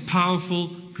all of His powerful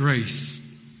grace.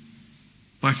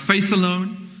 By faith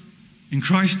alone, in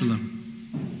Christ alone.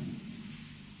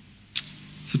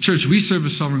 So church, we serve a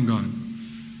sovereign God.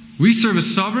 We serve a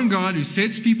sovereign God who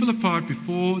sets people apart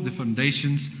before the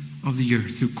foundations of the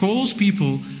earth, who calls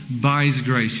people by His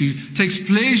grace, who takes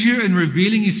pleasure in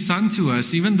revealing His Son to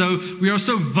us, even though we are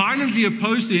so violently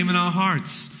opposed to Him in our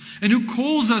hearts, and who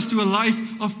calls us to a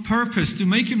life of purpose, to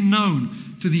make Him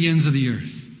known to the ends of the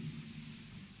earth.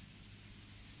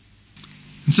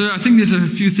 And so I think there's a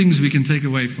few things we can take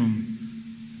away from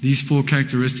these 4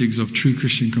 characteristics of true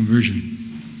Christian conversion.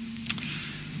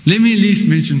 Let me at least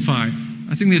mention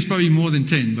 5. I think there's probably more than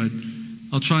 10, but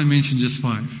I'll try and mention just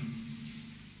 5.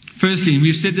 Firstly, and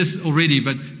we've said this already,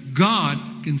 but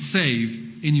God can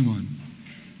save anyone.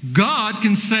 God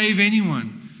can save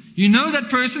anyone. You know that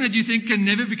person that you think can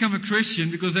never become a Christian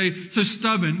because they're so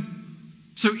stubborn,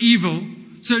 so evil,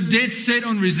 so dead set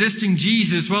on resisting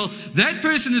Jesus? Well, that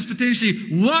person is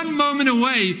potentially one moment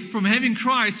away from having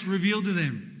Christ revealed to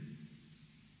them.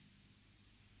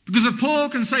 Because if Paul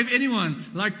can save anyone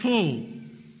like Paul,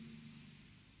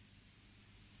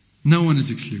 no one is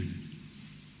excluded.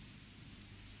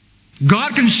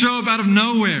 God can show up out of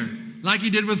nowhere like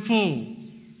He did with Paul.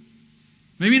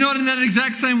 Maybe not in that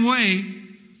exact same way,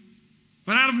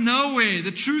 but out of nowhere,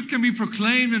 the truth can be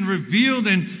proclaimed and revealed,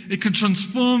 and it can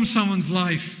transform someone's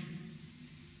life.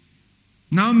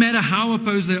 No matter how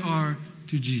opposed they are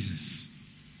to Jesus.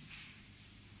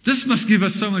 This must give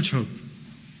us so much hope.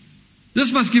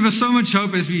 This must give us so much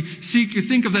hope as we seek to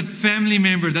think of that family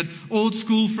member, that old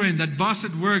school friend, that boss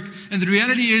at work. And the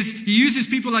reality is, He uses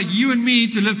people like you and me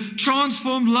to live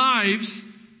transformed lives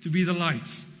to be the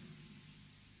light.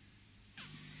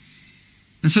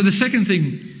 And so the second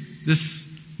thing this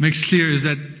makes clear is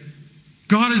that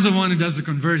God is the one who does the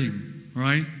converting,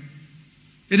 right?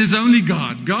 It is only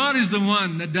God. God is the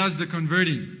one that does the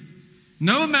converting.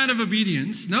 No amount of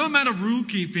obedience, no amount of rule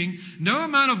keeping, no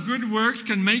amount of good works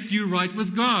can make you right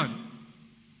with God.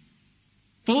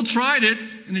 Paul tried it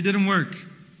and it didn't work.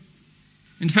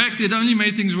 In fact, it only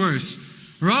made things worse.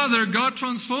 Rather, God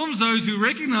transforms those who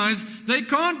recognize they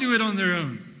can't do it on their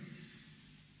own.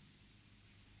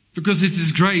 Because it's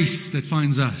His grace that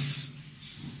finds us.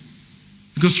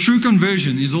 Because true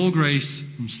conversion is all grace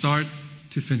from start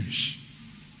to finish.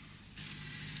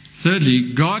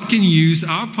 Thirdly, God can use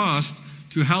our past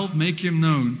to help make Him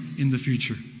known in the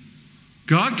future.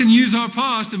 God can use our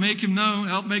past to make Him known,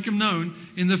 help make Him known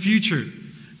in the future.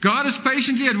 God is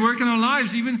patiently at work in our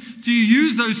lives, even to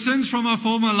use those sins from our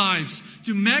former lives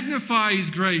to magnify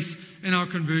His grace in our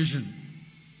conversion.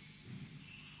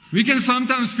 We can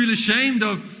sometimes feel ashamed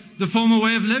of the former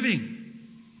way of living.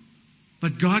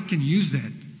 But God can use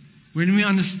that when we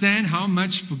understand how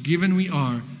much forgiven we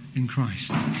are in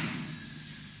Christ.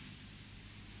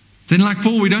 Then like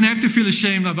Paul, we don't have to feel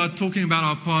ashamed about talking about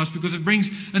our past, because it brings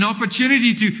an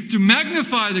opportunity to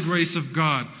magnify the grace of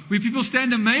God. Where people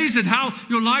stand amazed at how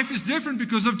your life is different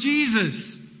because of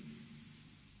Jesus.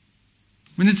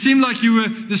 When it seemed like you were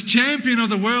this champion of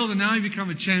the world, and now you become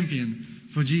a champion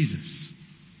for Jesus.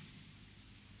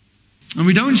 And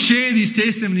we don't share these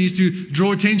testimonies to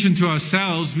draw attention to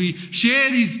ourselves. We share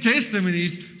these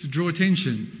testimonies to draw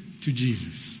attention to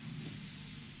Jesus.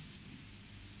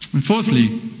 And fourthly,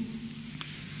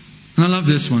 and I love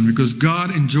this one, because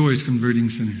God enjoys converting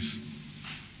sinners.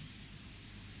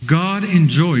 God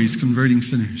enjoys converting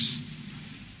sinners.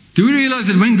 Do we realize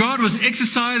that when God was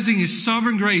exercising His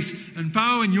sovereign grace and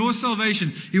power in your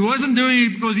salvation, He wasn't doing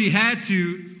it because He had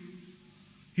to.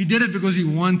 He did it because He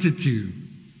wanted to.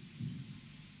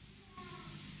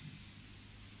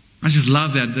 I just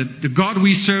love that the God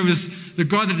we serve is the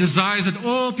God that desires that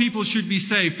all people should be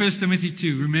saved. 1 Timothy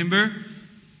 2, remember?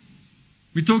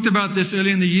 We talked about this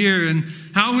earlier in the year, and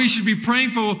how we should be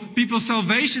praying for people's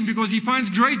salvation, because He finds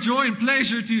great joy and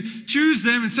pleasure to choose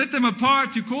them and set them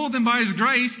apart, to call them by His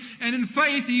grace, and in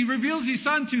faith He reveals His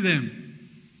Son to them.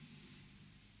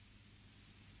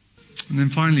 And then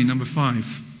finally, number 5.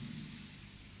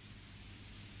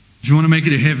 If you want to make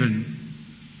it to heaven,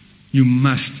 you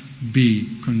must be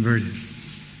converted.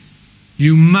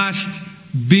 You must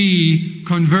be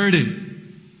converted.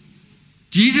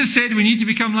 Jesus said we need to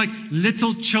become like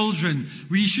little children.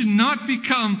 We should not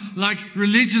become like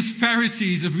religious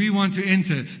Pharisees if we want to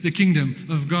enter the kingdom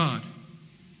of God.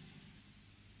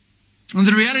 And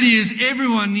the reality is,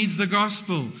 everyone needs the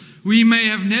gospel. We may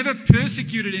have never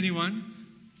persecuted anyone,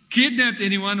 kidnapped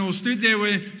anyone, or stood there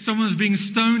where someone was being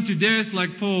stoned to death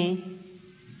like Paul.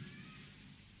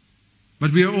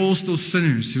 But we are all still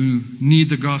sinners who need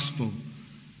the gospel.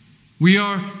 We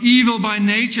are evil by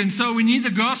nature, and so we need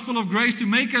the gospel of grace to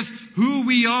make us who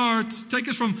we are, to take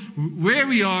us from where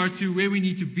we are to where we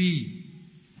need to be.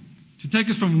 To take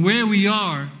us from where we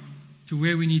are to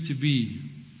where we need to be.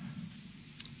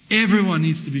 Everyone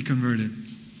needs to be converted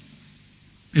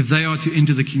if they are to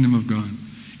enter the kingdom of God.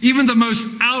 Even the most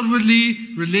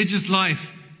outwardly religious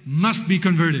life must be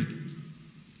converted.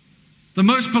 The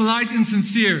most polite and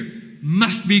sincere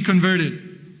must be converted.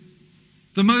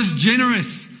 The most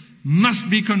generous must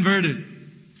be converted.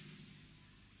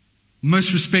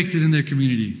 Most respected in their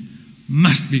community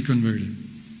must be converted.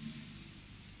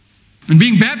 And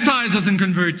being baptized doesn't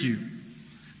convert you.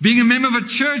 Being a member of a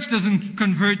church doesn't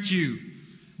convert you.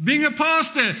 Being a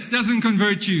pastor doesn't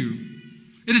convert you.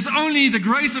 It is only the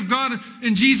grace of God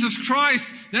in Jesus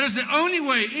Christ. That is the only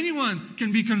way anyone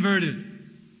can be converted.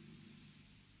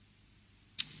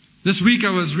 This week I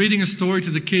was reading a story to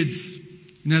the kids.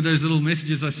 You know, those little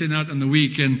messages I sent out in the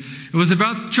week. And it was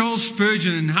about Charles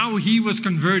Spurgeon and how he was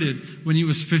converted when he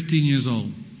was 15 years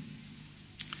old.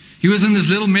 He was in this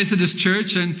little Methodist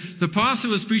church, and the pastor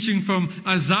was preaching from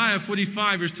Isaiah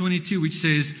 45 verse 22, which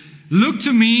says, "Look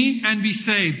to me and be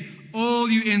saved, all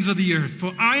you ends of the earth,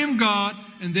 for I am God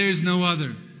and there is no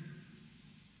other."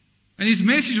 And his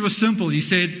message was simple. He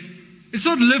said, it's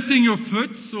not lifting your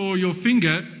foot or your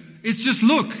finger, it's just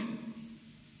look.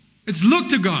 It's look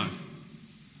to God.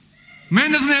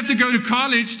 Man doesn't have to go to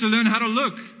college to learn how to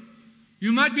look.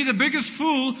 You might be the biggest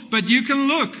fool, but you can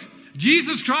look.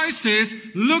 Jesus Christ says,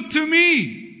 look to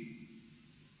me.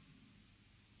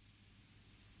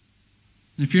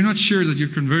 And if you're not sure that you're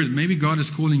converted, maybe God is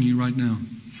calling you right now.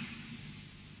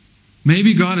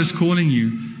 Maybe God is calling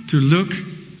you to look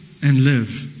and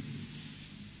live.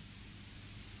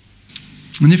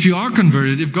 And if you are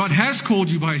converted, if God has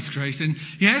called you by His grace and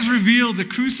He has revealed the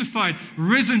crucified,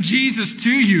 risen Jesus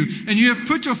to you, and you have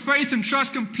put your faith and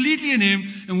trust completely in Him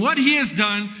and what He has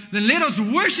done, then let us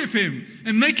worship Him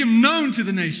and make Him known to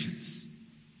the nations.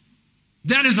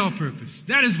 That is our purpose.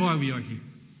 That is why we are here.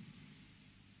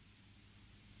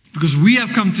 Because we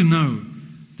have come to know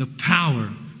the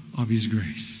power of His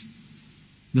grace.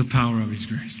 The power of His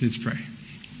grace. Let's pray.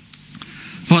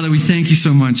 Father, we thank You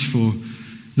so much for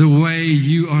the way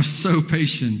You are so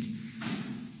patient,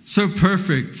 so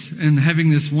perfect, and having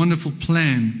this wonderful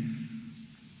plan,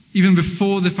 even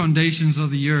before the foundations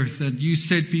of the earth, that You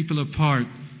set people apart.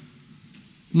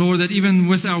 Lord, that even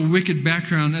with our wicked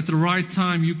background, at the right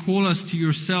time, You call us to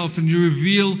Yourself and You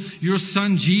reveal Your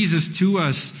Son Jesus to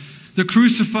us, the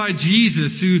crucified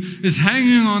Jesus who is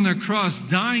hanging on the cross,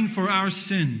 dying for our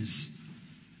sins.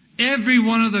 Every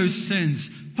one of those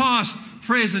sins, past,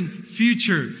 present,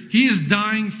 future, He is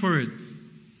dying for it.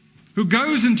 Who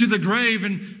goes into the grave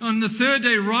and on the third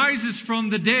day rises from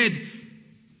the dead.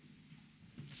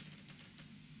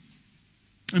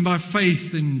 And by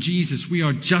faith in Jesus, we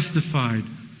are justified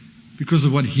because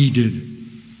of what He did,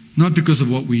 not because of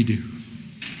what we do.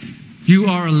 You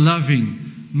are a loving,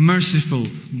 merciful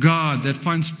God that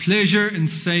finds pleasure in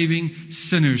saving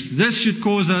sinners. This should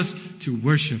cause us to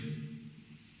worship.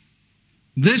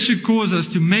 This should cause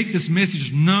us to make this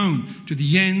message known to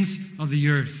the ends of the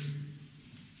earth.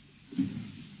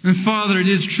 And Father, it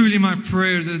is truly my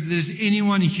prayer that if there's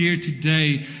anyone here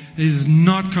today that is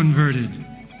not converted,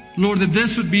 Lord, that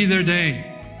this would be their day.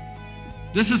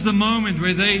 This is the moment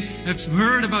where they have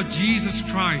heard about Jesus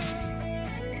Christ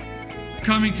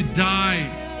coming to die,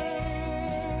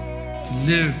 to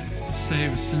live, to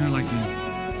save a sinner like them.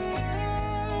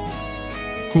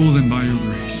 Call them by Your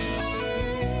grace.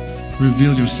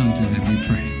 Reveal Your Son to them, we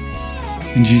pray.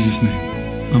 In Jesus'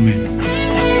 name,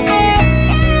 amen.